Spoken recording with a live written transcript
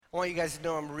I want you guys to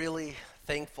know I'm really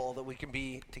thankful that we can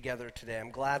be together today.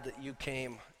 I'm glad that you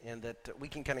came and that we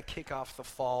can kind of kick off the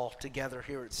fall together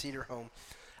here at Cedar Home.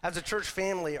 As a church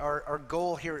family, our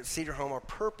goal here at Cedar Home, our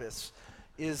purpose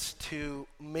is to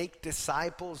make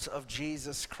disciples of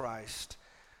Jesus Christ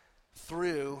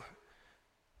through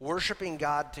worshiping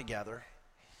God together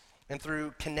and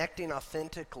through connecting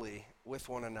authentically with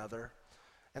one another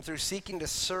and through seeking to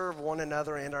serve one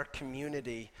another and our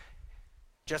community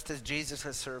just as Jesus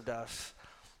has served us,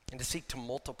 and to seek to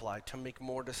multiply, to make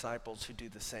more disciples who do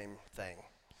the same thing.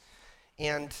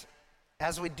 And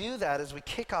as we do that, as we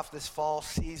kick off this fall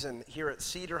season here at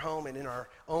Cedar Home and in our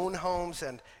own homes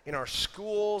and in our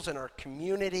schools and our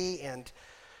community and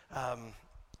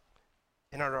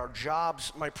in our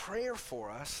jobs, my prayer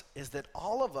for us is that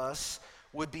all of us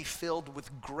would be filled with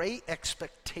great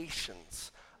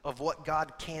expectations of what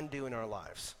God can do in our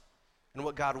lives and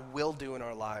what God will do in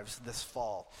our lives this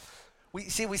fall. We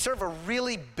serve a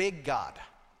really big God,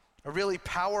 a really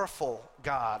powerful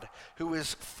God who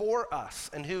is for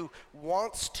us and who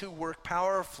wants to work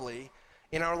powerfully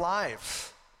in our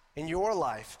lives, in your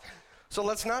life. So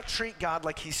let's not treat God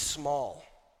like he's small.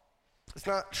 Let's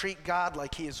not treat God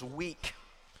like he is weak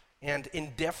and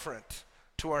indifferent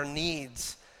to our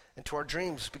needs and to our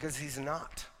dreams, because he's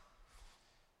not.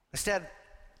 Instead,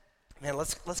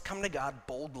 let's come to God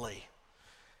boldly.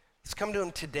 Let's come to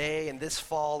him today and this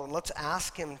fall, and let's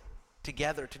ask him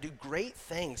together to do great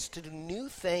things, to do new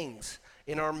things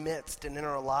in our midst and in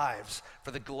our lives for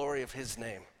the glory of his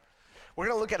name. We're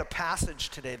going to look at a passage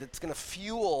today that's going to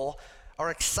fuel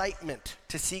our excitement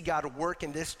to see God work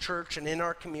in this church and in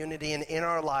our community and in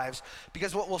our lives,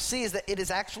 because what we'll see is that it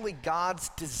is actually God's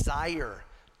desire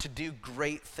to do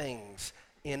great things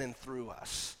in and through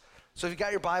us. So if you've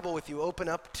got your Bible with you, open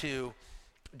up to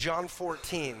John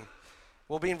 14.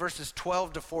 We'll be in verses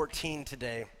 12 to 14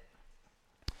 today.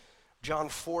 John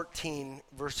 14,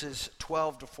 verses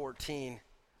 12 to 14.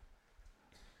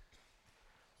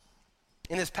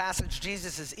 In this passage,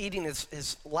 Jesus is eating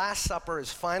his Last Supper,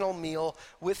 his final meal,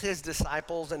 with his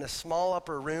disciples in a small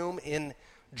upper room in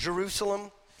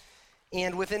Jerusalem.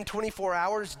 And within 24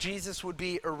 hours, Jesus would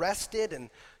be arrested and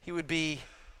he would be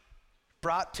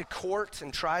brought to court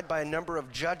and tried by a number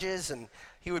of judges, and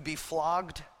he would be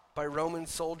flogged by Roman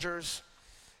soldiers.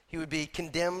 He would be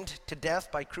condemned to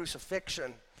death by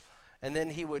crucifixion, and then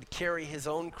he would carry his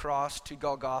own cross to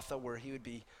Golgotha, where he would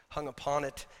be hung upon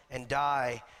it and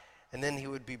die, and then he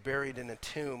would be buried in a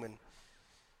tomb. And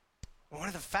one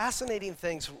of the fascinating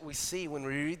things we see when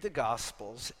we read the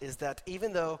Gospels is that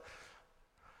even though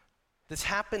this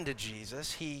happened to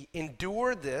Jesus, he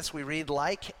endured this, we read,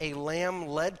 like a lamb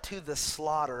led to the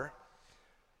slaughter,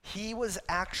 he was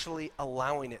actually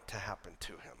allowing it to happen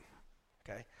to him,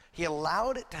 okay? He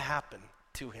allowed it to happen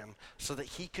to him so that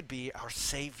he could be our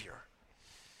Savior.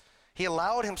 He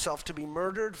allowed himself to be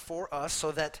murdered for us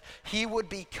so that he would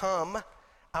become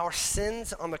our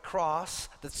sins on the cross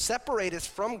that separate us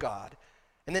from God,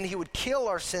 and then he would kill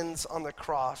our sins on the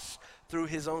cross through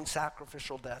his own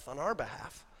sacrificial death on our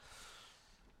behalf.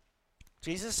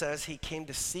 Jesus says he came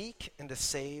to seek and to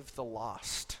save the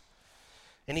lost.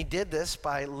 And he did this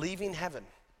by leaving heaven,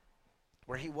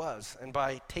 where he was, and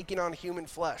by taking on human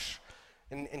flesh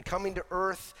and coming to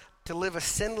earth to live a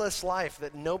sinless life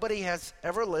that nobody has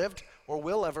ever lived or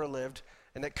will ever live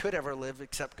and that could ever live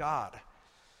except God.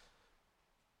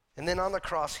 And then on the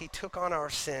cross, he took on our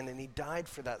sin and he died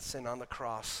for that sin on the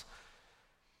cross.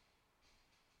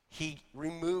 He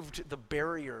removed the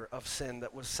barrier of sin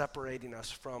that was separating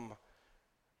us from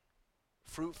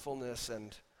fruitfulness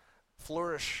and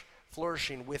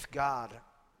flourishing with God.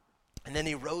 And then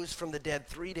he rose from the dead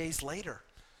 3 days later.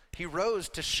 He rose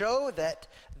to show that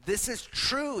this is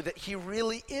true, that he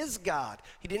really is God.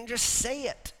 He didn't just say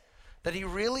it, that he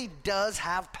really does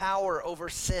have power over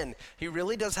sin. He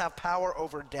really does have power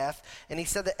over death. And he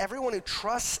said that everyone who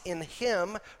trusts in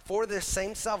him for this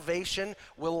same salvation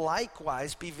will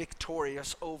likewise be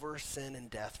victorious over sin and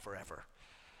death forever.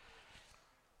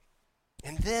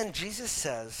 And then Jesus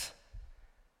says,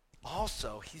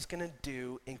 also, he's going to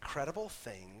do incredible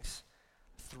things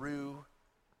through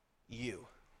you,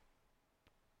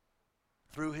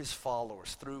 through his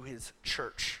followers, through his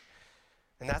church.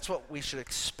 And that's what we should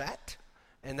expect,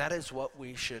 and that is what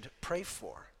we should pray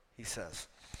for, he says.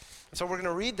 So we're going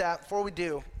to read that. Before we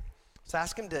do, let's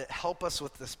ask him to help us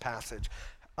with this passage.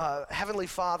 Heavenly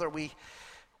Father, we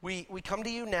come to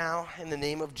you now in the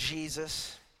name of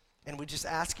Jesus, and we just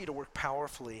ask you to work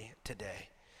powerfully today.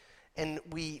 And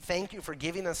we thank you for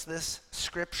giving us this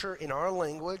scripture in our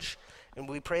language, and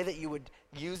we pray that you would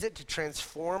use it to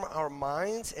transform our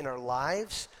minds and our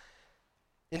lives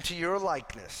into your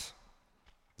likeness.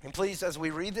 And please, as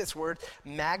we read this word,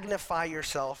 magnify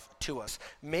yourself to us.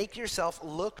 Make yourself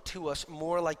look to us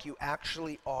more like you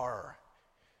actually are,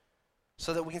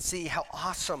 so that we can see how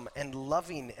awesome and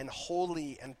loving and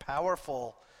holy and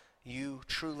powerful you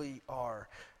truly are.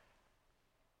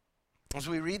 As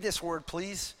we read this word,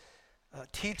 please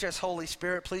teach us, Holy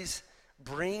Spirit. Please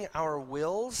bring our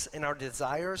wills and our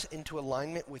desires into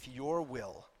alignment with your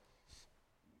will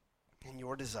and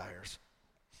your desires.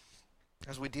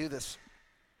 As we do this,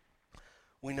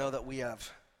 we know that we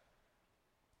have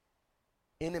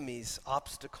enemies,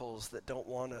 obstacles that don't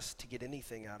want us to get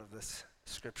anything out of this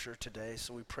scripture today.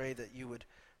 So we pray that you would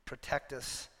protect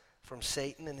us from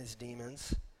Satan and his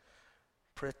demons.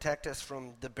 Protect us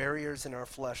from the barriers in our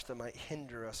flesh that might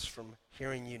hinder us from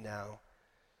hearing you now.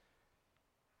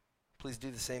 Please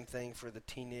do the same thing for the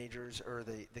teenagers or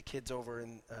the kids over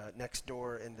in next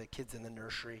door and the kids in the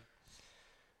nursery.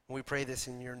 And we pray this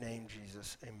in your name,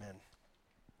 Jesus. Amen.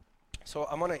 So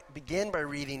I'm going to begin by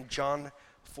reading John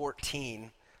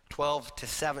 14, 12 to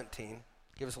 17.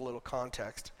 Give us a little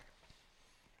context.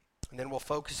 And then we'll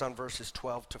focus on verses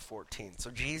 12 to 14.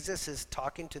 So Jesus is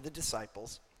talking to the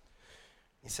disciples.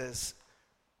 He says,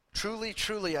 "Truly,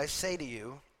 truly, I say to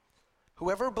you,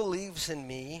 whoever believes in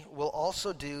me will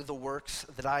also do the works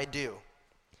that I do.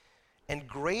 And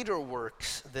greater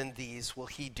works than these will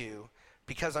he do,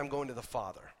 because I'm going to the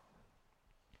Father.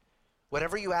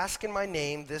 Whatever you ask in my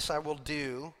name, this I will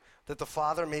do, that the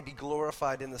Father may be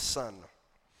glorified in the Son.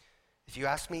 If you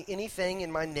ask me anything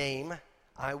in my name,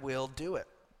 I will do it.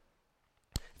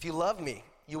 If you love me,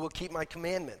 you will keep my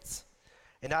commandments.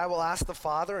 And I will ask the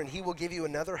Father, and he will give you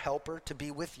another helper to be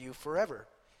with you forever,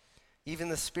 even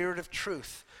the Spirit of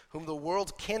truth, whom the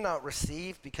world cannot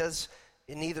receive because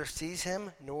it neither sees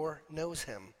him nor knows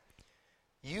him.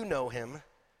 You know him,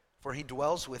 for he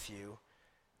dwells with you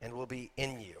and will be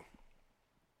in you."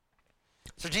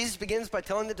 So Jesus begins by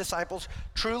telling the disciples,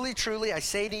 "Truly, truly, I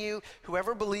say to you,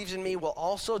 whoever believes in me will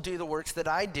also do the works that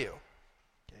I do."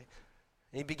 Okay?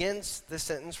 And he begins this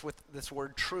sentence with this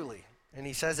word truly. And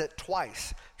he says it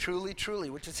twice, truly, truly,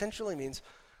 which essentially means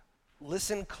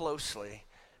listen closely,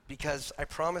 because I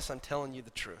promise I'm telling you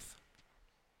the truth.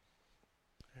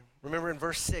 Remember in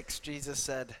verse 6, Jesus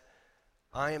said,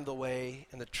 "I am the way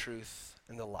and the truth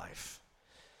and the life."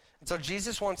 And so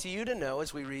Jesus wants you to know,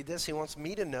 as we read this, he wants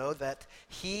me to know that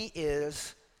he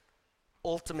is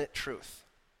ultimate truth.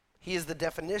 He is the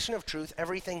definition of truth.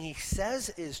 Everything he says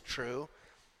is true.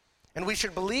 And we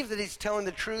should believe that he's telling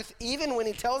the truth even when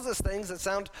he tells us things that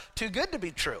sound too good to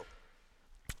be true.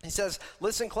 He says,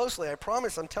 listen closely, I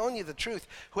promise I'm telling you the truth.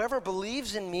 Whoever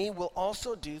believes in me will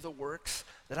also do the works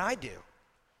that I do.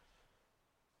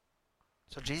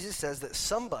 So Jesus says that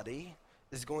somebody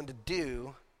is going to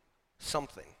do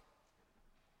something.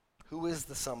 Who is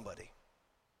the somebody?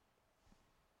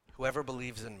 Whoever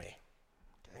believes in me.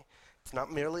 Okay? It's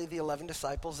not merely the 11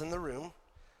 disciples in the room.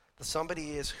 The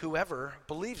somebody is whoever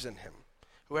believes in him.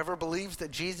 Whoever believes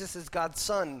that Jesus is God's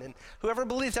Son, and whoever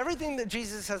believes everything that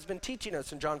Jesus has been teaching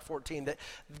us in John 14, that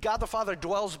God the Father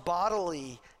dwells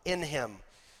bodily in him.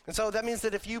 And so that means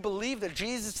that if you believe that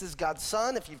Jesus is God's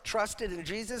Son, if you've trusted in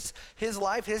Jesus, his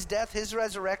life, his death, his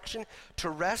resurrection to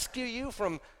rescue you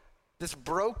from this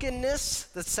brokenness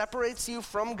that separates you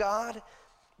from God,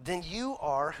 then you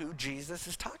are who Jesus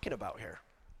is talking about here.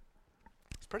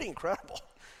 It's pretty incredible.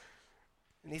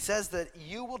 And he says that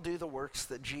you will do the works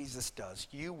that Jesus does.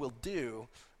 You will do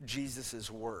Jesus'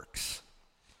 works.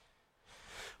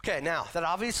 Okay, now, that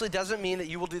obviously doesn't mean that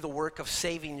you will do the work of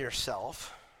saving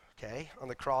yourself, okay, on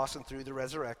the cross and through the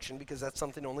resurrection, because that's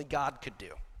something only God could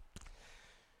do.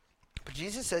 But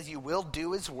Jesus says you will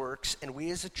do his works, and we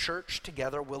as a church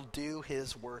together will do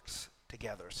his works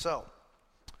together. So,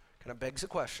 kind of begs the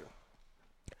question,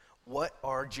 what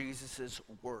are Jesus'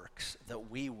 works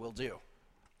that we will do?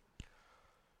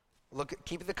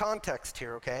 Keep the context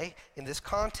here, okay? In this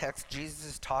context, Jesus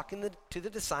is talking to the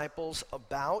disciples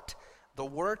about the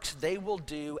works they will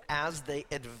do as they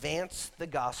advance the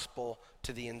gospel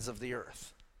to the ends of the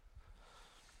earth.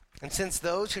 And since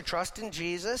those who trust in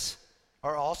Jesus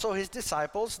are also his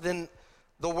disciples, then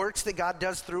the works that God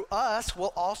does through us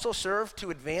will also serve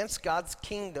to advance God's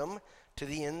kingdom to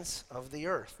the ends of the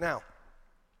earth. Now,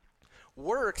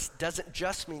 works doesn't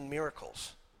just mean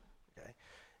miracles.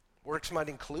 Works might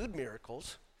include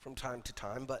miracles from time to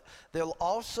time, but they'll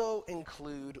also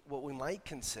include what we might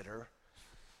consider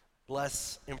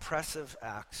less impressive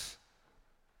acts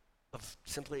of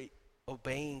simply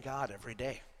obeying God every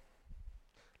day.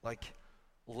 Like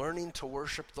learning to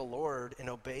worship the Lord and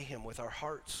obey him with our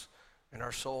hearts and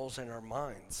our souls and our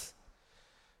minds.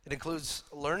 It includes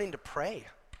learning to pray.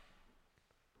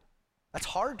 That's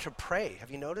hard to pray.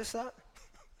 Have you noticed that?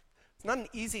 It's not an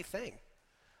easy thing.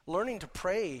 Learning to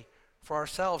pray for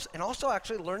ourselves and also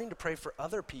actually learning to pray for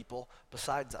other people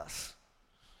besides us.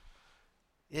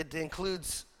 It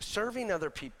includes serving other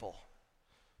people,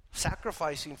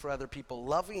 sacrificing for other people,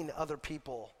 loving other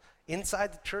people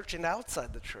inside the church and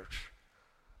outside the church.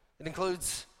 It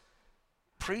includes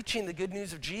preaching the good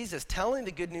news of Jesus, telling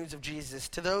the good news of Jesus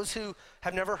to those who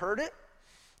have never heard it,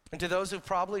 and to those who've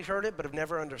probably heard it but have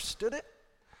never understood it,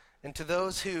 and to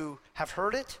those who have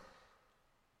heard it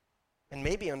and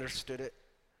maybe understood it,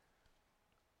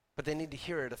 but they need to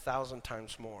hear it 1,000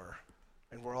 times more.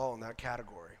 And we're all in that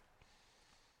category.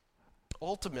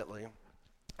 Ultimately,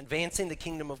 advancing the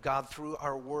kingdom of God through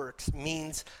our works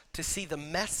means to see the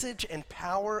message and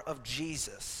power of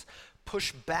Jesus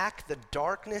push back the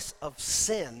darkness of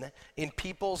sin in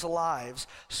people's lives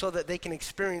so that they can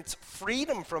experience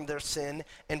freedom from their sin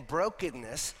and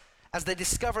brokenness as they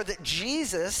discover that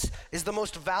Jesus is the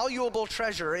most valuable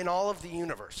treasure in all of the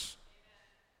universe.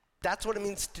 That's what it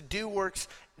means to do works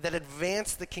that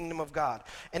advance the kingdom of God.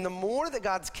 And the more that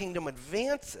God's kingdom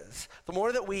advances, the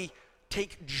more that we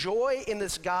take joy in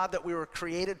this God that we were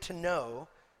created to know,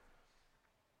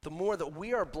 the more that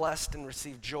we are blessed and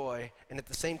receive joy, and at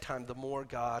the same time, the more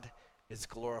God is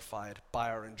glorified by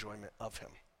our enjoyment of him.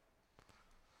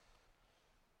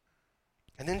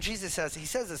 And then Jesus says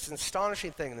this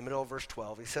astonishing thing in the middle of verse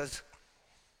 12. He says,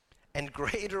 "And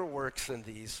greater works than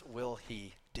these will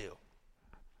he do."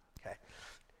 Okay.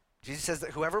 Jesus says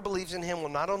that whoever believes in him will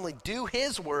not only do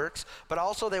his works, but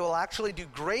also they will actually do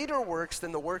greater works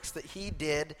than the works that he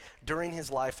did during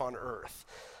his life on earth.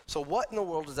 So what in the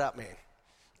world does that mean?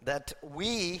 That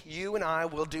we, you and I,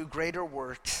 will do greater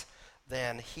works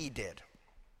than he did.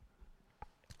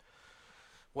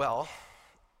 Well,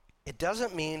 it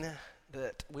doesn't mean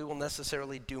that we will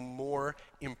necessarily do more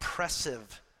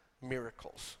impressive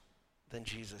miracles than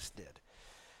Jesus did.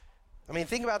 I mean,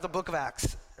 think about the book of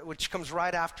Acts, which comes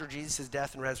right after Jesus'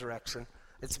 death and resurrection.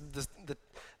 It's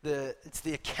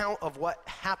the account of what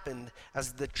happened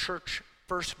as the church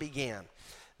first began.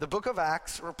 The book of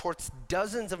Acts reports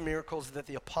dozens of miracles that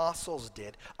the apostles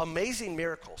did, amazing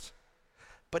miracles.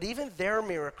 But even their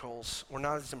miracles were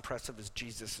not as impressive as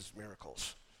Jesus'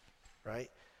 miracles,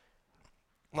 right?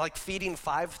 Like feeding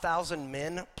 5,000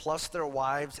 men plus their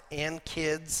wives and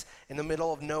kids in the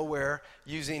middle of nowhere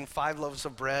using 5 loaves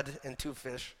of bread and 2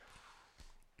 fish.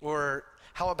 Or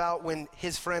how about when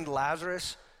his friend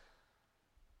Lazarus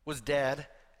was dead,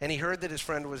 and he heard that his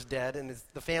friend was dead, and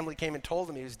the family came and told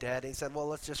him he was dead, and he said, well,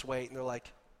 let's just wait. And they're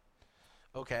like,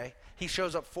 okay. He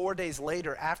shows up 4 days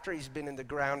later after he's been in the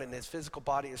ground and his physical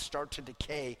body has started to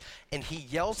decay, and he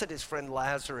yells at his friend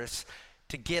Lazarus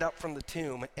to get up from the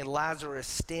tomb, and Lazarus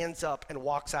stands up and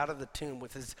walks out of the tomb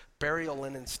with his burial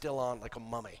linen still on like a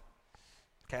mummy,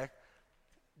 okay?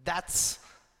 That's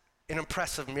an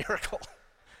impressive miracle,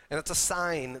 and it's a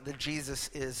sign that Jesus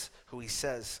is who he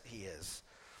says he is.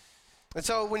 And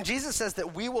so when Jesus says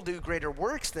that we will do greater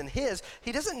works than his,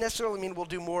 he doesn't necessarily mean we'll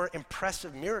do more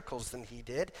impressive miracles than he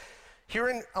did.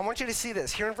 I want you to see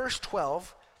this. Here in verse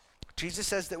 12, Jesus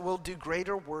says that we'll do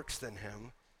greater works than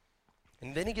him.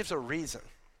 And then he gives a reason.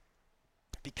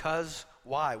 Because,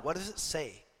 why? What does it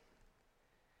say?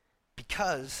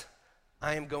 Because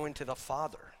I am going to the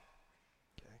Father.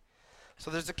 Okay? So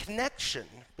there's a connection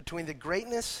between the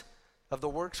greatness of the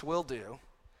works we'll do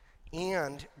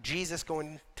and Jesus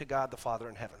going to God the Father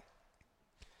in heaven.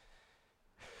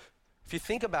 If you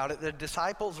think about it, the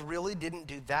disciples really didn't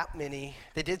do that many.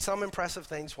 They did some impressive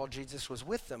things while Jesus was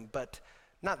with them, but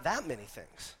not that many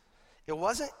things. It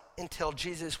wasn't until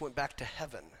Jesus went back to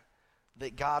heaven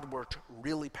that God worked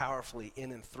really powerfully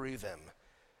in and through them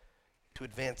to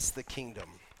advance the kingdom.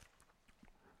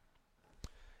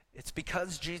 It's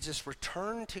because Jesus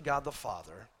returned to God the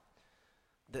Father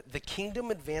that the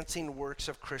kingdom advancing works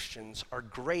of Christians are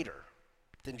greater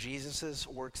than Jesus'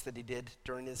 works that he did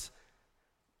during his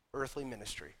earthly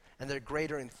ministry. And they're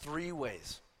greater in 3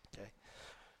 ways. Okay?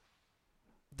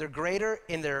 They're greater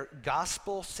in their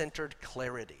gospel-centered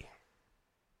clarity.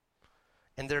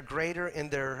 And they're greater in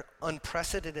their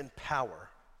unprecedented power.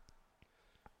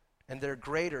 And they're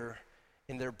greater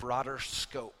in their broader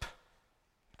scope.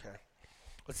 Okay?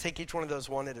 Let's take each one of those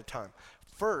one at a time.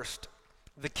 First,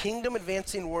 the kingdom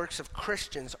advancing works of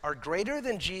Christians are greater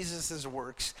than Jesus'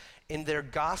 works in their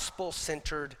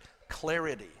gospel-centered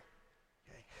clarity.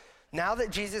 Okay? Now that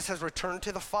Jesus has returned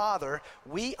to the Father,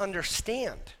 we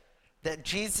understand that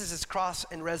Jesus' cross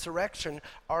and resurrection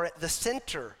are at the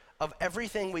center of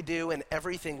everything we do and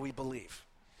everything we believe.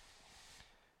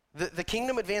 The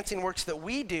kingdom advancing works that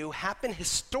we do happen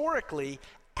historically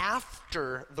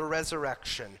after the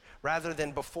resurrection rather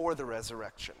than before the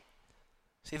resurrection.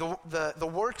 See,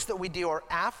 the works that we do are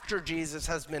after Jesus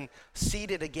has been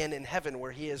seated again in heaven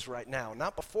where he is right now,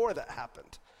 not before that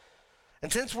happened.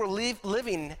 And since we're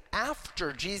living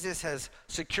after Jesus has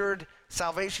secured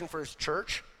salvation for his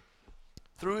church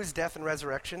through his death and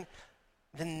resurrection,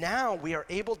 then now we are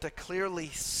able to clearly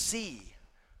see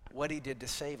what he did to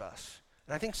save us.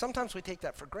 And I think sometimes we take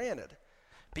that for granted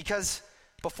because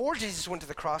before Jesus went to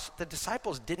the cross, the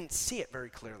disciples didn't see it very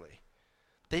clearly.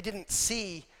 They didn't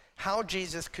see how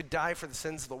Jesus could die for the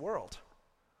sins of the world.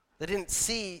 They didn't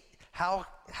see how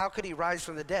could he rise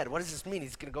from the dead? What does this mean?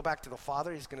 He's going to go back to the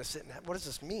Father? He's going to sit in heaven? What does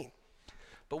this mean?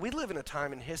 But we live in a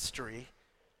time in history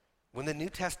when the New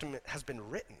Testament has been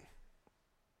written.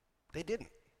 They didn't.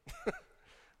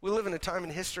 We live in a time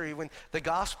in history when the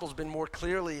gospel's been more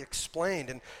clearly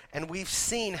explained, and we've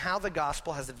seen how the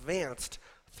gospel has advanced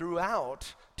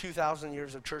throughout 2,000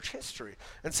 years of church history.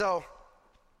 And so,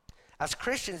 as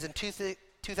Christians in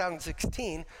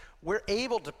 2016, we're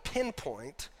able to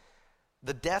pinpoint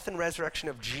the death and resurrection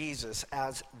of Jesus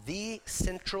as the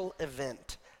central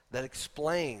event that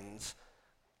explains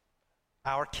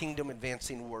our kingdom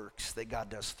advancing works that God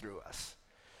does through us.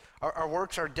 Our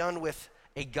works are done with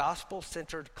a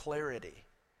gospel-centered clarity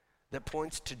that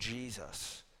points to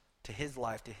Jesus, to his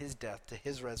life, to his death, to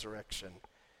his resurrection,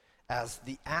 as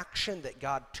the action that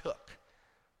God took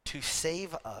to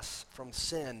save us from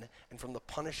sin and from the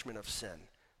punishment of sin,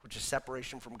 which is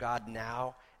separation from God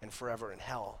now and forever in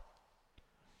hell.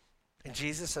 And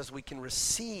Jesus says we can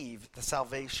receive the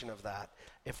salvation of that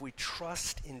if we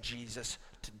trust in Jesus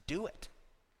to do it,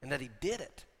 and that he did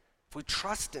it, if we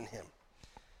trust in him.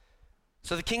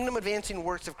 So the kingdom advancing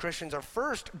works of Christians are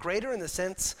first greater in the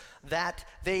sense that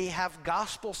they have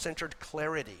gospel-centered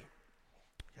clarity.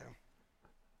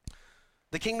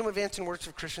 The kingdom advancing works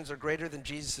of Christians are greater than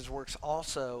Jesus' works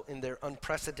also in their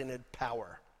unprecedented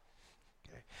power.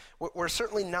 We're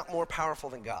certainly not more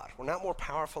powerful than God. We're not more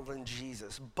powerful than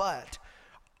Jesus, but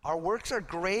our works are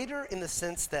greater in the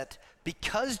sense that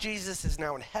because Jesus is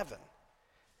now in heaven,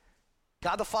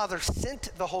 God the Father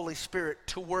sent the Holy Spirit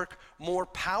to work more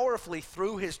powerfully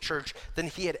through his church than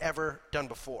he had ever done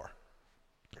before.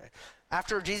 Okay.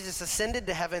 After Jesus ascended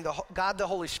to heaven, God the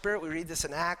Holy Spirit, we read this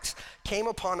in Acts, came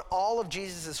upon all of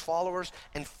Jesus' followers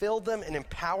and filled them and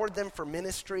empowered them for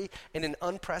ministry in an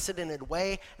unprecedented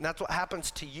way. And that's what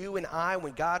happens to you and I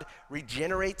when God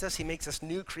regenerates us. He makes us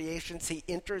new creations. He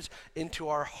enters into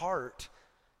our heart.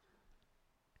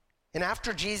 And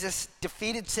after Jesus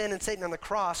defeated sin and Satan on the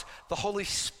cross, the Holy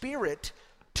Spirit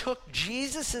took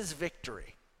Jesus'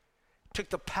 victory, took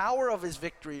the power of his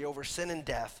victory over sin and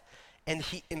death, and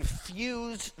he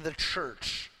infused the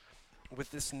church with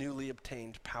this newly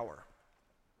obtained power.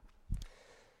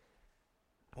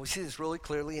 We see this really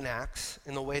clearly in Acts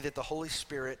in the way that the Holy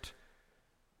Spirit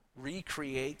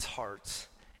recreates hearts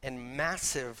and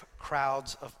massive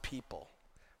crowds of people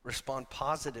respond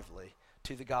positively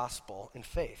to the gospel in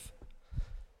faith.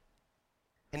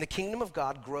 And the kingdom of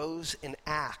God grows in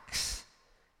Acts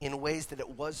in ways that it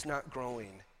was not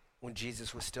growing when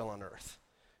Jesus was still on earth.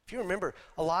 If you remember,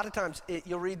 a lot of times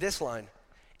you'll read this line,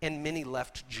 and many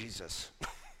left Jesus.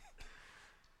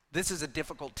 This is a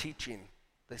difficult teaching,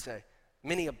 they say.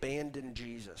 Many abandoned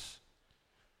Jesus.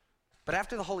 But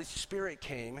after the Holy Spirit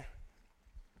came,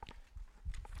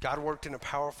 God worked in a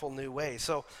powerful new way.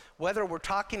 So whether we're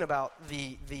talking about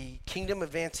the kingdom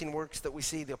advancing works that we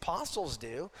see the apostles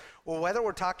do, or whether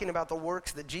we're talking about the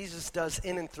works that Jesus does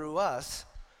in and through us,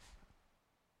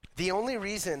 the only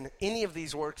reason any of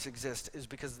these works exist is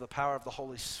because of the power of the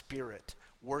Holy Spirit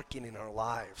working in our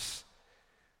lives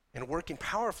and working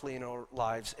powerfully in our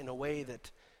lives in a way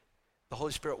that the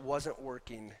Holy Spirit wasn't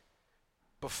working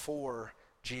before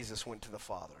Jesus went to the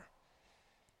Father.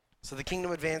 So the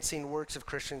kingdom advancing works of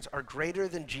Christians are greater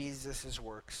than Jesus'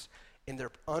 works in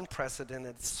their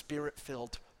unprecedented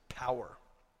spirit-filled power.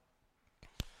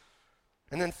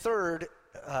 And then third,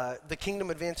 the kingdom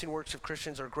advancing works of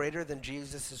Christians are greater than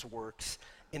Jesus' works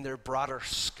in their broader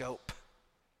scope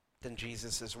than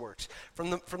Jesus' works. From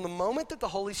the moment that the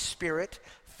Holy Spirit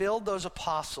filled those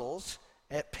apostles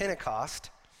at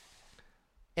Pentecost,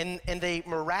 and they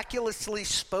miraculously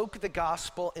spoke the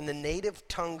gospel in the native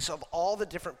tongues of all the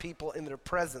different people in their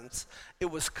presence,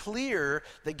 it was clear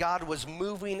that God was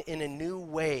moving in a new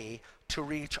way to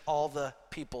reach all the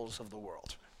peoples of the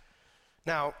world.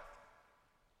 Now,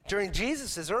 during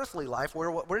Jesus' earthly life,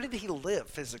 where did he live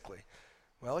physically?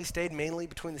 Well, he stayed mainly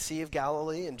between the Sea of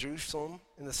Galilee and Jerusalem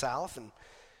in the south, and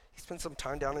he spent some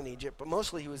time down in Egypt, but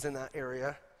mostly he was in that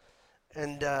area.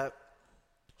 And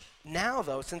now,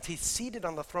 though, since he's seated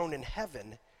on the throne in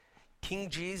heaven, King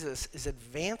Jesus is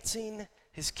advancing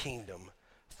his kingdom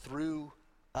through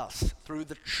us, through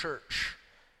the church,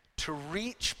 to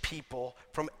reach people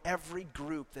from every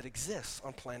group that exists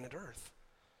on planet Earth.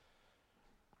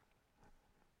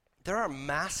 There are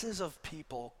masses of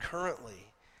people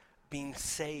currently being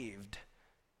saved,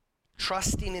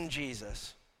 trusting in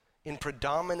Jesus in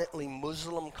predominantly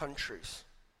Muslim countries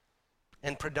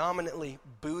and predominantly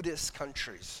Buddhist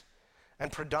countries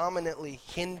and predominantly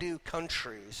Hindu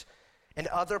countries and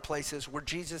other places where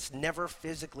Jesus never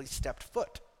physically stepped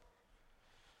foot.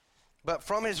 But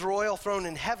from his royal throne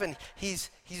in heaven,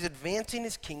 he's advancing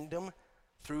his kingdom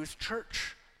through his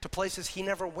church to places he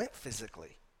never went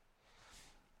physically.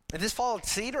 And this fall at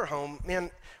Cedar Home,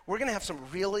 man, we're going to have some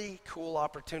really cool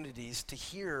opportunities to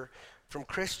hear from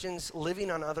Christians living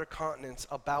on other continents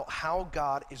about how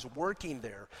God is working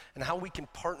there and how we can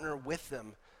partner with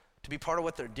them to be part of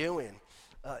what they're doing.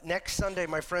 Next Sunday,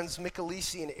 my friends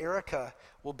Michalisi and Erica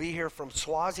will be here from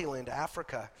Swaziland,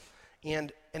 Africa,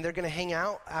 and they're going to hang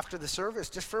out after the service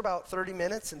just for about 30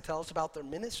 minutes and tell us about their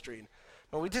ministry.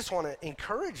 And we just want to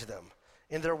encourage them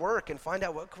in their work and find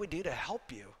out what can we do to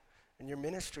help you in your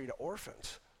ministry to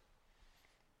orphans.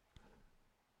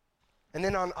 And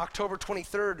then on October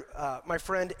 23rd, my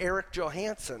friend Eric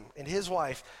Johansson and his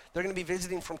wife, they're going to be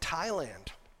visiting from Thailand.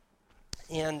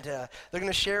 And they're going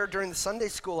to share during the Sunday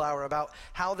school hour about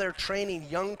how they're training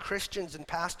young Christians and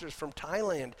pastors from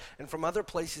Thailand and from other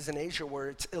places in Asia where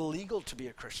it's illegal to be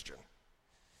a Christian.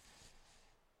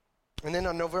 And then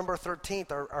on November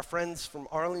 13th, our friends from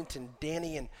Arlington,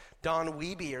 Danny and Don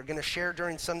Wiebe, are going to share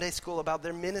during Sunday school about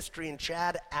their ministry in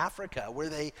Chad, Africa, where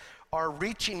they are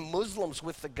reaching Muslims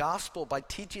with the gospel by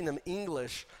teaching them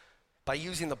English by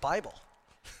using the Bible.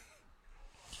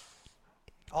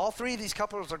 All three of these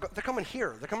couples, they're coming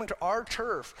here. They're coming to our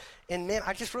turf. And man,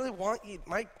 I just really want you,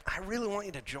 I really want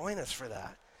you to join us for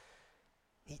that.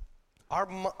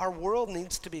 Our world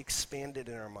needs to be expanded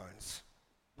in our minds.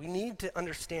 We need to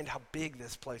understand how big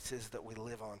this place is that we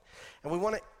live on. And we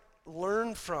want to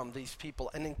learn from these people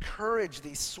and encourage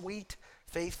these sweet,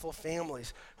 faithful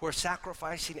families who are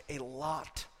sacrificing a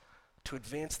lot to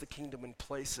advance the kingdom in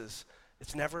places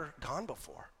it's never gone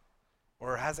before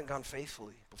or hasn't gone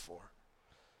faithfully before.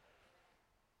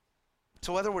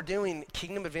 So whether we're doing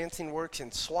kingdom advancing works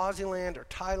in Swaziland or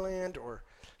Thailand or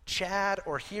Chad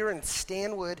or here in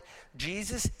Stanwood,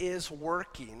 Jesus is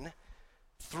working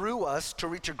through us to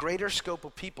reach a greater scope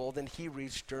of people than he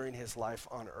reached during his life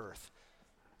on earth.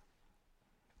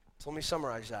 So let me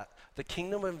summarize that. The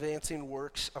kingdom advancing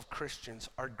works of Christians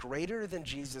are greater than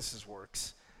Jesus'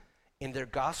 works in their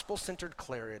gospel-centered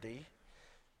clarity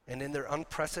and in their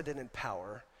unprecedented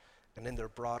power and in their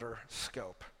broader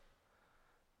scope.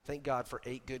 Thank God for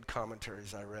 8 good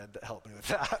commentaries I read that helped me with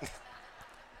that.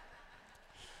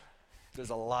 There's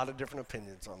a lot of different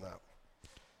opinions on that.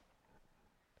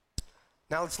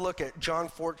 Now let's look at John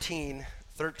 14,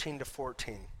 13 to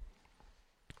 14.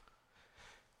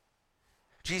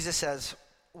 Jesus says,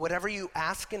 "Whatever you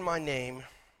ask in my name,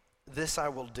 this I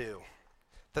will do,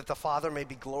 that the Father may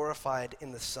be glorified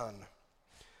in the Son.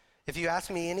 If you ask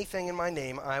me anything in my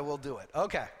name, I will do it."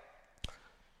 Okay,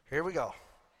 here we go.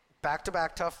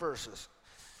 Back-to-back tough verses.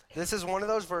 This is one of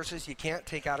those verses you can't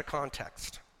take out of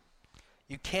context.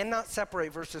 You cannot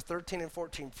separate verses 13 and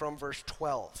 14 from verse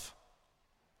 12.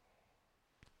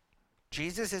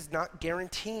 Jesus is not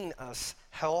guaranteeing us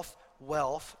health,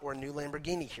 wealth, or a new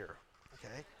Lamborghini here,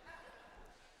 okay?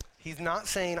 He's not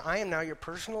saying, I am now your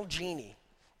personal genie,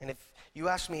 and if you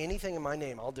ask me anything in my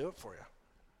name, I'll do it for you.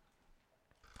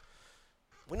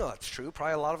 We know that's true.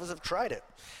 Probably a lot of us have tried it.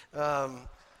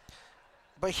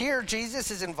 But here, Jesus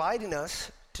is inviting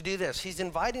us to do this. He's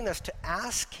inviting us to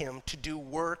ask him to do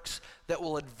works that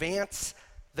will advance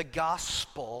the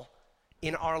gospel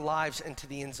in our lives and to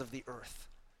the ends of the earth.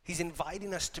 He's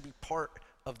inviting us to be part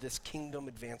of this kingdom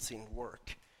advancing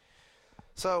work.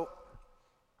 So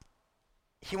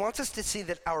he wants us to see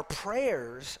that our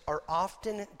prayers are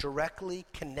often directly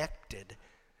connected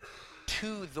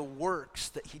to the works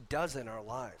that he does in our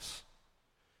lives.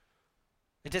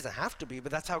 It doesn't have to be,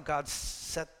 but that's how God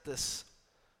set this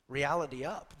reality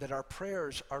up, that our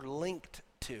prayers are linked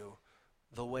to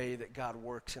the way that God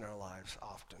works in our lives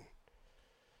often.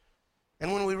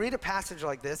 And when we read a passage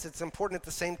like this, it's important at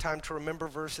the same time to remember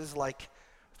verses like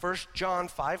 1 John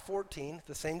 5:14,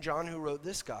 the same John who wrote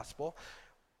this gospel.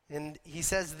 And he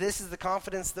says, this is the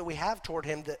confidence that we have toward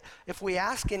him, that if we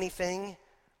ask anything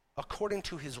according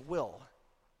to his will,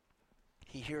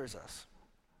 he hears us.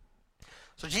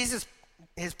 So Jesus,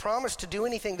 his promise to do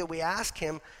anything that we ask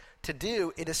him to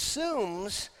do, it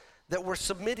assumes that we're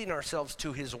submitting ourselves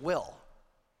to his will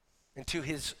and to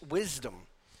his wisdom.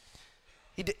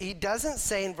 He doesn't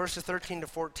say in verses 13 to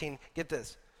 14, get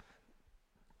this,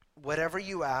 whatever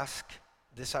you ask,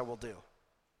 this I will do.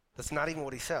 That's not even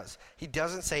what he says. He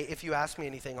doesn't say, if you ask me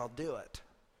anything, I'll do it.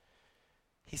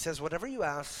 He says, whatever you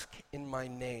ask in my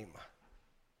name,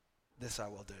 this I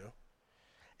will do.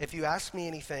 If you ask me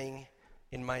anything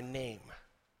in my name,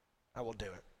 I will do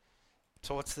it.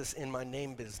 So what's this in my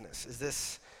name business? Is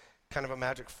this kind of a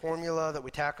magic formula that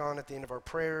we tack on at the end of our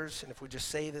prayers, and if we just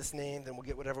say this name, then we'll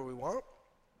get whatever we want?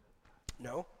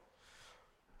 No.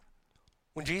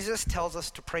 When Jesus tells us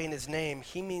to pray in his name,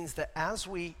 he means that as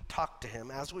we talk to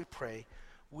him, as we pray,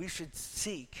 we should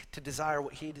seek to desire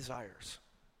what he desires.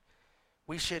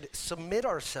 We should submit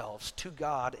ourselves to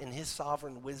God in his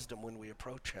sovereign wisdom when we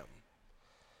approach him.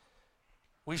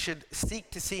 We should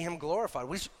seek to see him glorified.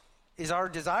 Is our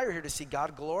desire here to see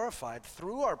God glorified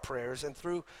through our prayers and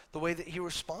through the way that he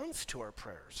responds to our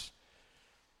prayers.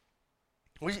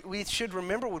 We should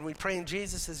remember when we pray in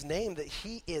Jesus' name that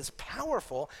he is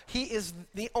powerful. He is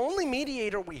the only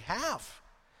mediator we have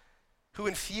who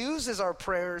infuses our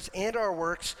prayers and our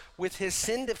works with his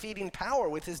sin-defeating power,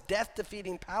 with his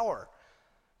death-defeating power,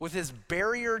 with his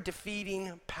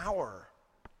barrier-defeating power.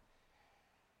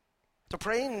 So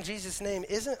praying in Jesus' name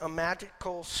isn't a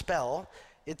magical spell.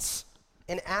 It's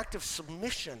an act of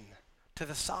submission to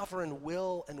the sovereign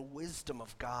will and wisdom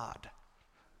of God.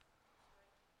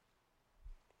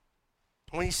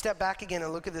 When you step back again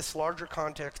and look at this larger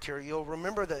context here, you'll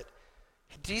remember that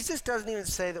Jesus doesn't even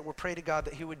say that we're praying to God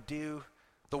that he would do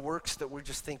the works that we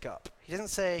just think up. He doesn't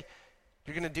say,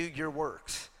 you're going to do your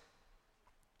works.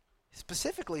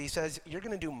 Specifically, he says, you're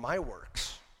going to do my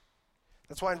works.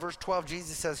 That's why in verse 12,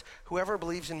 Jesus says, whoever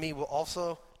believes in me will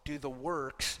also do the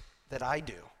works that I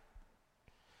do.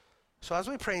 So as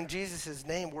we pray in Jesus'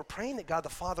 name, we're praying that God the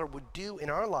Father would do in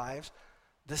our lives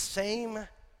the same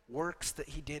works that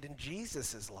he did in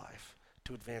Jesus' life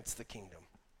to advance the kingdom.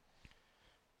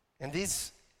 And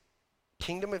these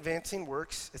kingdom advancing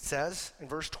works, it says in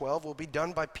verse 12, will be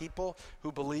done by people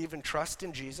who believe and trust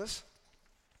in Jesus.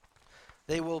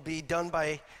 They will be done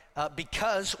by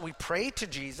because we pray to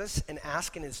Jesus and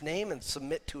ask in his name and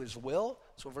submit to his will.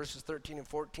 That's what verses 13 and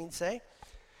 14 say.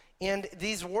 And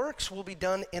these works will be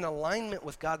done in alignment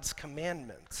with God's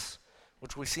commandments,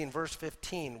 which we see in verse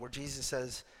 15, where Jesus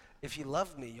says, if you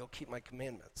love me, you'll keep my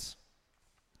commandments.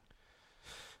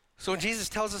 So when Jesus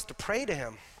tells us to pray to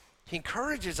him, he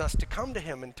encourages us to come to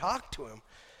him and talk to him.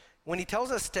 When he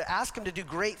tells us to ask him to do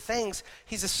great things,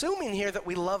 he's assuming here that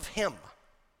we love him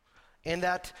and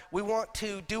that we want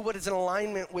to do what is in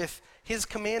alignment with his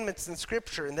commandments in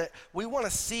Scripture, and that we want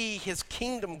to see his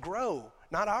kingdom grow,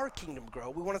 not our kingdom grow.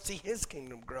 We want to see his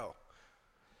kingdom grow.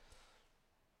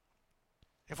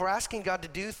 If we're asking God to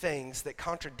do things that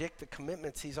contradict the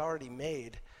commitments he's already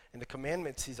made and the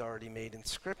commandments he's already made in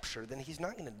Scripture, then he's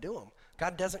not going to do them.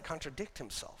 God doesn't contradict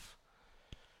himself.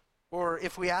 Or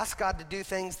if we ask God to do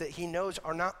things that he knows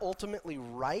are not ultimately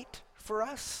right for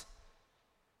us,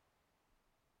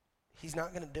 he's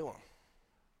not going to do them.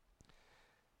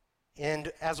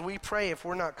 And as we pray, if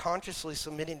we're not consciously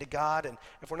submitting to God, and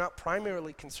if we're not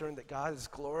primarily concerned that God is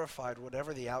glorified,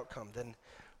 whatever the outcome, then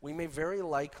we may very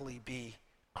likely be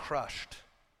crushed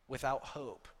without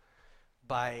hope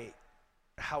by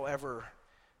however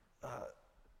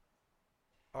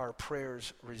our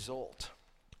prayers result.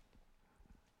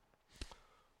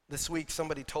 This week,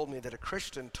 somebody told me that a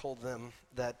Christian told them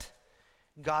that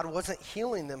God wasn't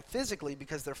healing them physically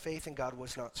because their faith in God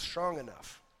was not strong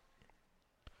enough.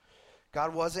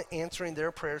 God wasn't answering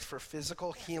their prayers for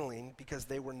physical healing because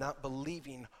they were not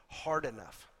believing hard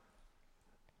enough.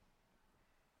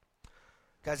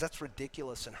 Guys, that's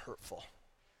ridiculous and hurtful.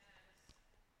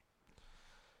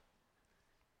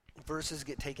 Verses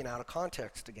get taken out of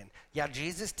context again. Yeah,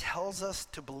 Jesus tells us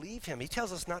to believe him. He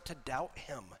tells us not to doubt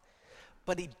him.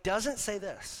 But he doesn't say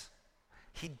this.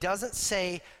 He doesn't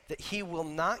say that he will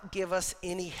not give us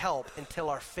any help until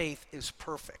our faith is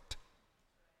perfect.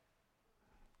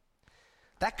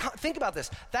 Think about this.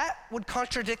 That would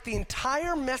contradict the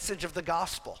entire message of the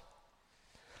gospel.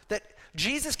 That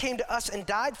Jesus came to us and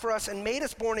died for us and made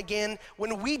us born again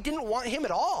when we didn't want him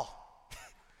at all.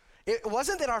 It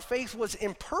wasn't that our faith was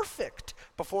imperfect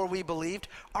before we believed.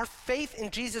 Our faith in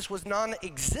Jesus was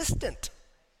non-existent.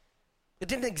 It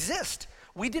didn't exist.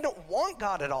 We didn't want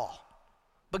God at all.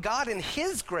 But God, in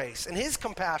his grace and his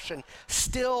compassion,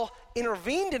 still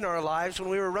intervened in our lives when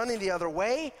we were running the other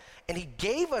way, and he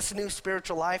gave us new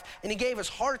spiritual life, and he gave us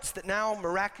hearts that now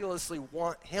miraculously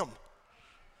want him.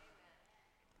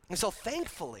 And so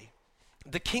thankfully,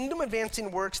 the kingdom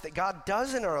advancing works that God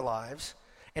does in our lives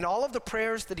and all of the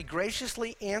prayers that he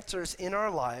graciously answers in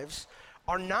our lives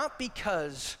are not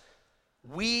because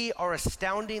We are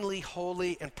astoundingly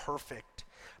holy and perfect,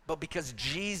 but because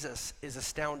Jesus is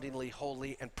astoundingly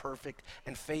holy and perfect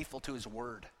and faithful to his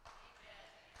word.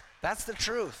 That's the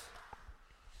truth.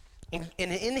 And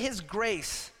in his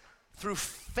grace, through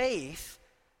faith,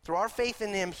 through our faith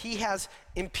in him, he has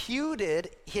imputed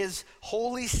his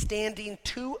holy standing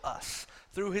to us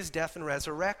through his death and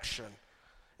resurrection.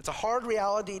 It's a hard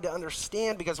reality to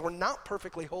understand because we're not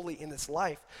perfectly holy in this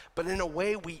life, but in a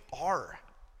way we are.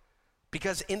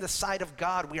 Because in the sight of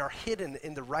God, we are hidden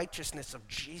in the righteousness of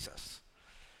Jesus.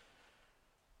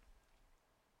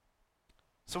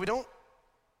 So we don't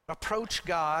approach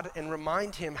God and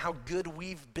remind him how good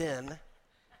we've been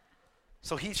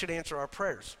so he should answer our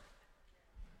prayers.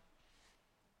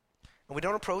 And we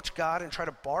don't approach God and try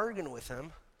to bargain with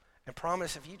him and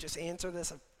promise, if you just answer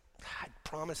this, I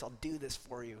promise I'll do this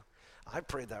for you. I've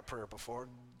prayed that prayer before.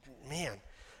 Man,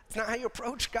 it's not how you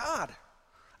approach God.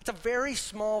 It's a very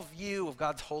small view of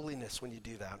God's holiness when you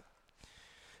do that.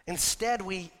 Instead,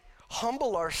 we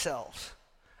humble ourselves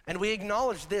and we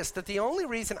acknowledge this, that the only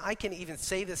reason I can even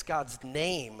say this God's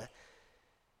name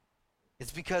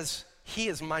is because he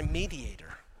is my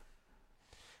mediator.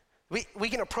 We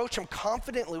can approach him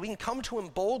confidently. We can come to him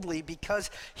boldly because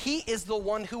he is the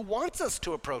one who wants us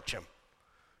to approach him.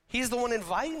 He's the one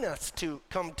inviting us to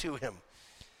come to him.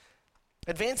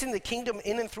 Advancing the kingdom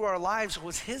in and through our lives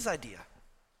was his idea.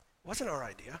 It wasn't our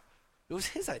idea. It was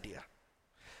his idea.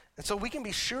 And so we can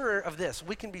be sure of this.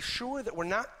 We can be sure that we're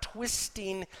not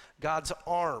twisting God's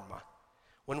arm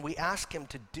when we ask him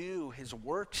to do his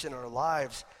works in our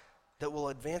lives that will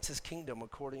advance his kingdom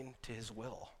according to his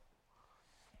will.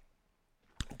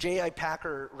 J.I.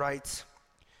 Packer writes,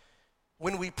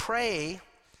 "When we pray,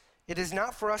 it is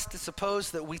not for us to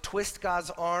suppose that we twist God's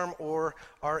arm or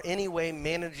are any way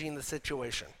managing the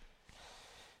situation.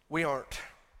 We aren't.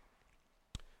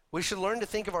 We should learn to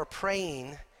think of our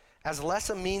praying as less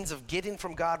a means of getting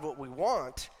from God what we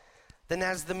want than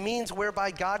as the means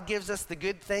whereby God gives us the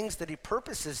good things that he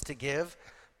purposes to give,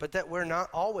 but that we're not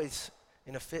always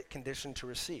in a fit condition to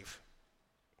receive.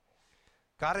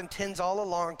 God intends all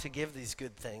along to give these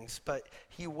good things, but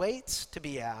he waits to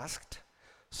be asked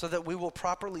so that we will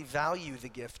properly value the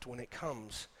gift when it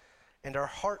comes, and our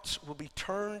hearts will be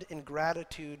turned in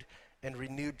gratitude and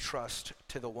renewed trust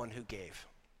to the one who gave."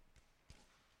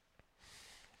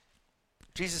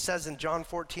 Jesus says in John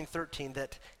 14:13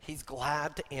 that he's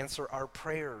glad to answer our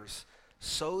prayers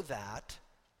so that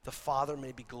the Father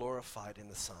may be glorified in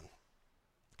the Son.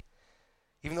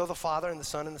 Even though the Father and the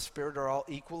Son and the Spirit are all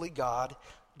equally God,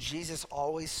 Jesus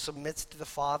always submits to the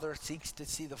Father, seeks to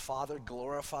see the Father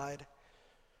glorified.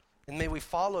 And may we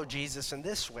follow Jesus in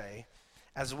this way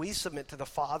as we submit to the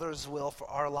Father's will for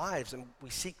our lives, and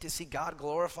we seek to see God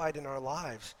glorified in our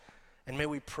lives. And may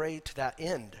we pray to that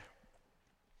end.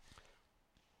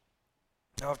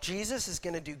 Now, if Jesus is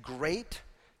going to do great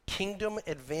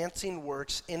kingdom-advancing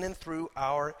works in and through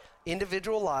our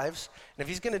individual lives, and if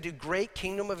he's going to do great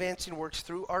kingdom-advancing works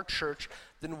through our church,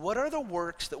 then what are the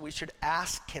works that we should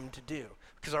ask him to do?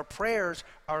 Because our prayers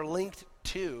are linked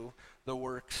to the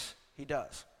works he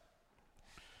does.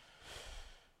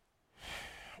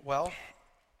 Well,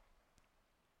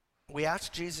 we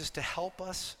ask Jesus to help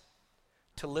us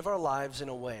to live our lives in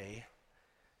a way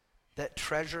that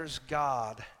treasures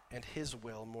God and his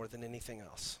will more than anything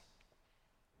else.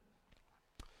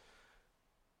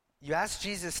 You ask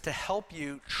Jesus to help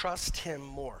you trust him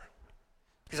more.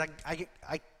 Because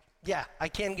I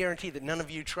can guarantee that none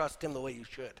of you trust him the way you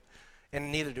should,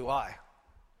 and neither do I.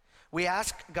 We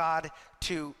ask God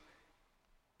to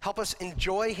help us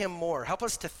enjoy him more, help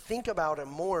us to think about him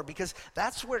more, because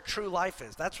that's where true life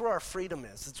is. That's where our freedom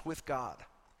is. It's with God.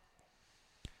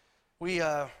 We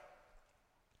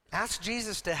ask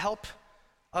Jesus to help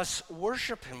us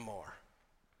worship him more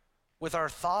with our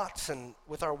thoughts and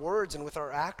with our words and with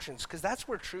our actions, because that's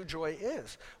where true joy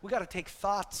is. We got to take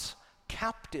thoughts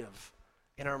captive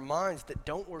in our minds that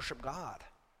don't worship God.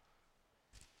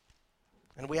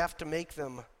 And we have to make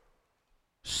them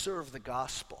serve the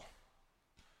gospel.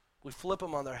 We flip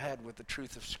them on their head with the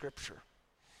truth of Scripture.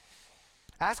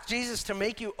 Ask Jesus to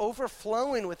make you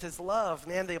overflowing with his love.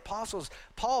 Man, the apostles,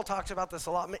 Paul talks about this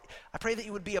a lot. I pray that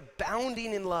you would be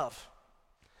abounding in love.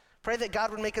 Pray that God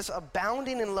would make us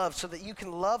abounding in love so that you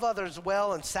can love others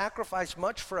well and sacrifice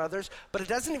much for others, but it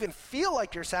doesn't even feel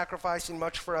like you're sacrificing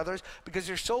much for others because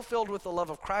you're so filled with the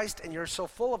love of Christ and you're so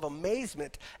full of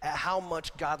amazement at how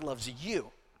much God loves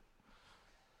you.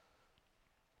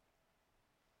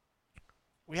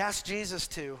 We ask Jesus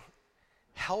to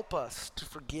help us to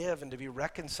forgive and to be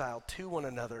reconciled to one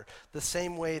another the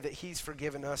same way that he's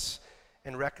forgiven us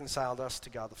and reconciled us to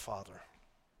God the Father.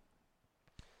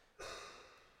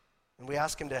 And we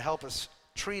ask him to help us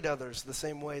treat others the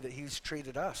same way that he's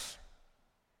treated us.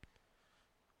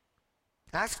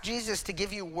 Ask Jesus to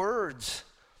give you words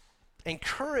and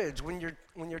courage when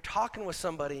you're talking with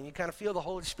somebody and you kind of feel the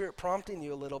Holy Spirit prompting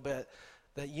you a little bit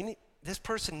that this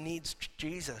person needs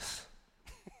Jesus.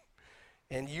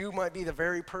 And you might be the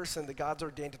very person that God's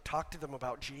ordained to talk to them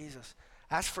about Jesus.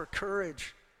 Ask for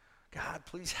courage. God,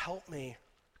 please help me.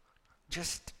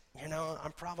 Just,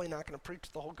 I'm probably not going to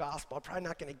preach the whole gospel. I'm probably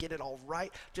not going to get it all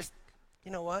right. Just,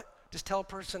 you know what? Just tell a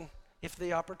person, if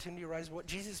the opportunity arises, what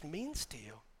Jesus means to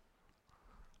you.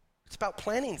 It's about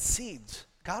planting seeds.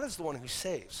 God is the one who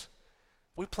saves.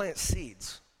 We plant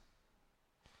seeds.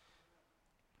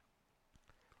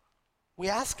 We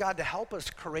ask God to help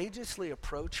us courageously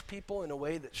approach people in a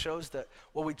way that shows that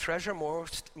what we treasure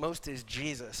most is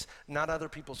Jesus, not other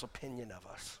people's opinion of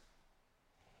us.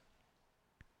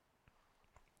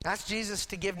 Ask Jesus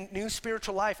to give new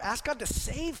spiritual life. Ask God to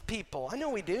save people. I know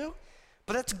we do,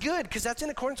 but that's good because that's in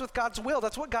accordance with God's will.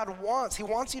 That's what God wants. He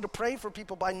wants you to pray for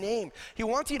people by name. He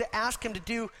wants you to ask him to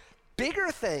do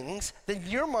bigger things than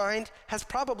your mind has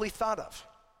probably thought of.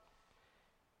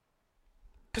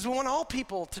 Because we want all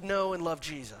people to know and love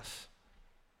Jesus.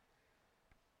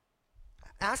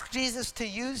 Ask Jesus to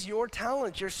use your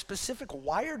talent, your specific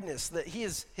wiredness that he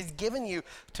has given you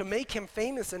to make him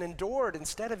famous and adored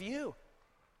instead of you.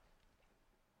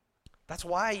 That's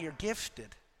why you're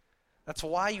gifted. That's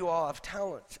why you all have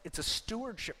talents. It's a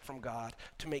stewardship from God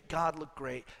to make God look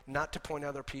great, not to point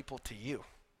other people to you.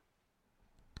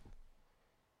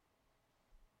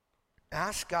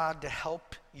 Ask God to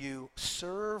help you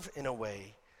serve in a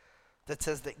way that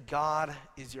says that God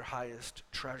is your highest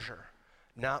treasure,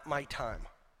 not my time,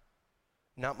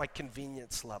 not my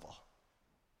convenience level.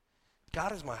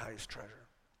 God is my highest treasure.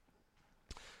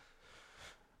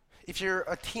 If you're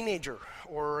a teenager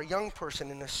or a young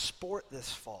person in a sport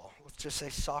this fall, let's just say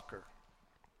soccer,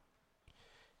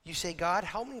 you say, God,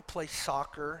 help me play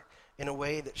soccer in a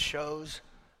way that shows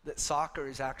that soccer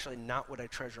is actually not what I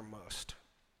treasure most.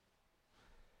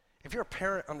 If you're a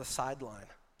parent on the sideline,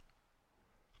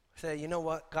 say, you know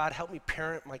what, God, help me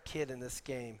parent my kid in this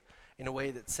game in a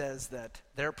way that says that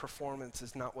their performance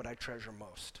is not what I treasure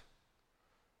most.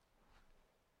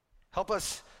 Help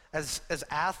us as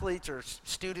athletes or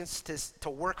students to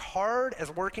work hard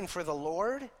as working for the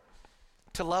Lord,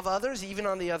 to love others even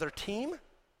on the other team,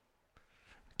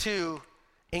 to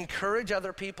encourage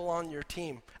other people on your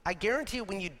team. I guarantee you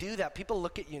when you do that, people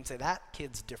look at you and say, that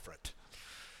kid's different.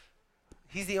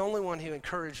 He's the only one who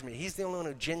encouraged me. He's the only one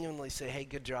who genuinely say, hey,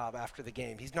 good job after the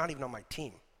game. He's not even on my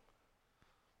team.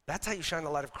 That's how you shine the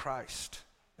light of Christ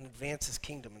and advance his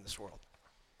kingdom in this world.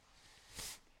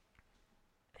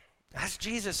 Ask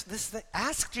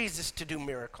Jesus to do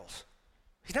miracles.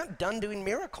 He's not done doing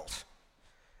miracles.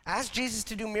 Ask Jesus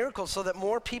to do miracles so that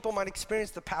more people might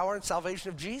experience the power and salvation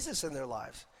of Jesus in their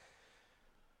lives.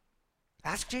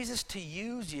 Ask Jesus to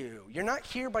use you. You're not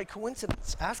here by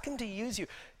coincidence. Ask him to use you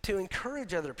to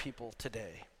encourage other people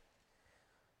today,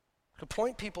 to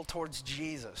point people towards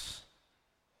Jesus.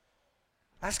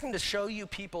 Ask him to show you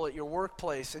people at your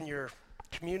workplace, in your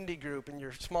community group, in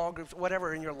your small groups,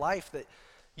 whatever in your life that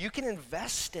you can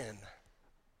invest in,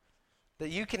 that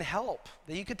you can help,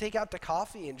 that you could take out to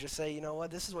coffee and just say, you know what,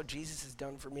 this is what Jesus has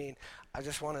done for me, and I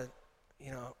just want to,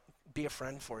 be a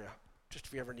friend for you, just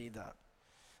if you ever need that.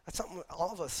 That's something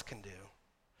all of us can do.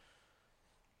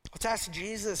 Let's ask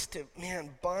Jesus to,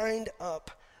 bind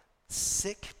up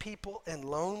sick people and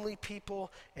lonely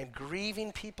people and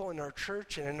grieving people in our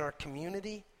church and in our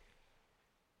community.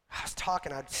 I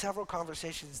had several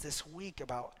conversations this week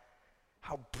about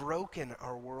how broken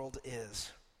our world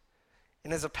is.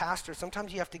 And as a pastor,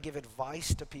 sometimes you have to give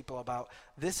advice to people about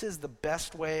this is the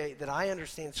best way that I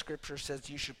understand Scripture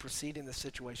says you should proceed in this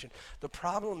situation. The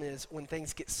problem is when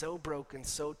things get so broken,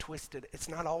 so twisted, it's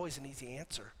not always an easy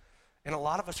answer. And a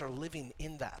lot of us are living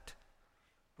in that.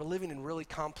 We're living in really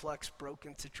complex,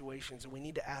 broken situations, and we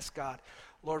need to ask God,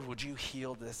 Lord, would you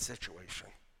heal this situation?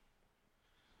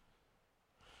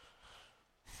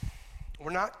 We're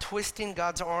not twisting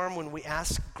God's arm when we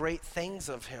ask great things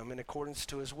of him in accordance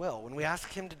to his will, when we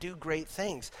ask him to do great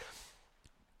things.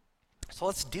 So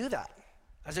let's do that.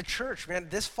 As a church,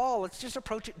 this fall, let's just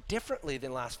approach it differently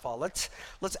than last fall. Let's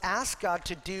ask God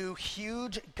to do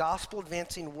huge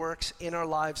gospel-advancing works in our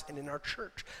lives and in our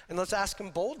church. And let's ask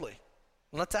him boldly.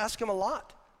 And let's ask him a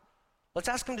lot. Let's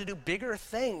ask him to do bigger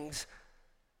things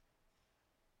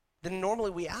than normally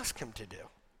we ask him to do.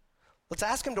 Let's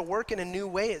ask him to work in a new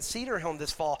way at Cedar Hill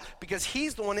this fall because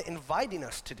he's the one inviting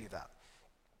us to do that.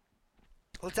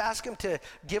 Let's ask him to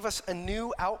give us a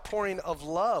new outpouring of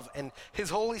love and his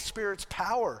Holy Spirit's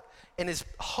power and his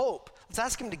hope. Let's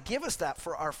ask him to give us that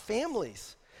for our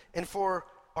families and for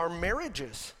our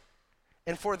marriages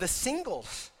and for the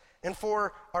singles and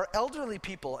for our elderly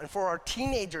people and for our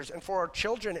teenagers and for our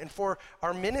children and for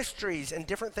our ministries and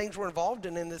different things we're involved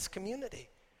in this community.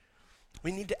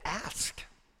 We need to ask.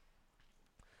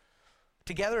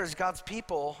 Together as God's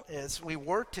people, as we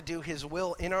work to do his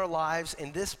will in our lives,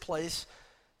 in this place,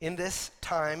 in this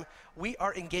time, we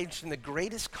are engaged in the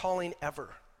greatest calling ever.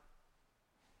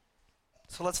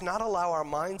 So let's not allow our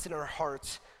minds and our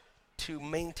hearts to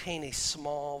maintain a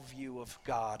small view of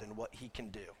God and what he can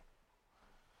do.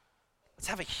 Let's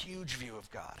have a huge view of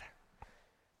God.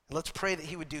 And let's pray that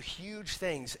he would do huge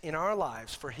things in our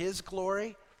lives for his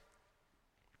glory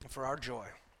and for our joy.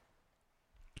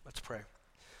 Let's pray.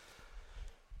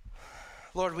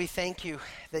 Lord, we thank you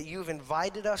that you've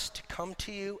invited us to come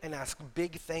to you and ask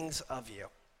big things of you.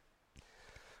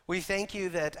 We thank you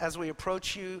that as we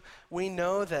approach you, we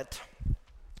know that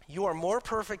you are more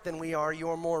perfect than we are, you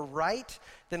are more right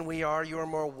than we are, you are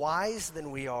more wise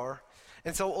than we are.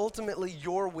 And so ultimately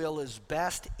your will is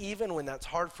best, even when that's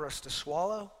hard for us to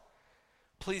swallow.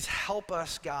 Please help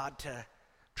us, God, to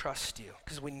trust you,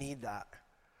 because we need that.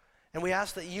 And we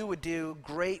ask that you would do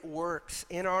great works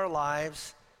in our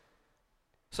lives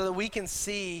so that we can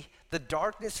see the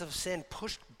darkness of sin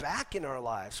pushed back in our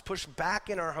lives, pushed back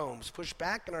in our homes, pushed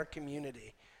back in our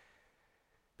community.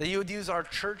 That you would use our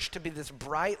church to be this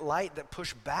bright light that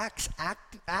pushes back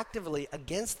actively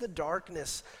against the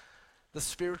darkness, the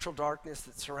spiritual darkness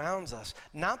that surrounds us.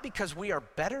 Not because we are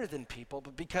better than people,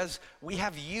 but because we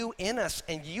have you in us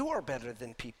and you are better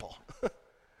than people.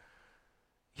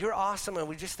 You're awesome, and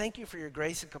we just thank you for your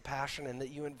grace and compassion and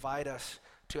that you invite us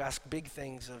to ask big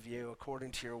things of you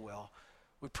according to your will.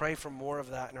 We pray for more of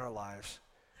that in our lives.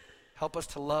 Help us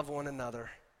to love one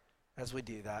another as we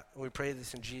do that. We pray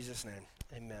this in Jesus' name.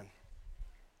 Amen.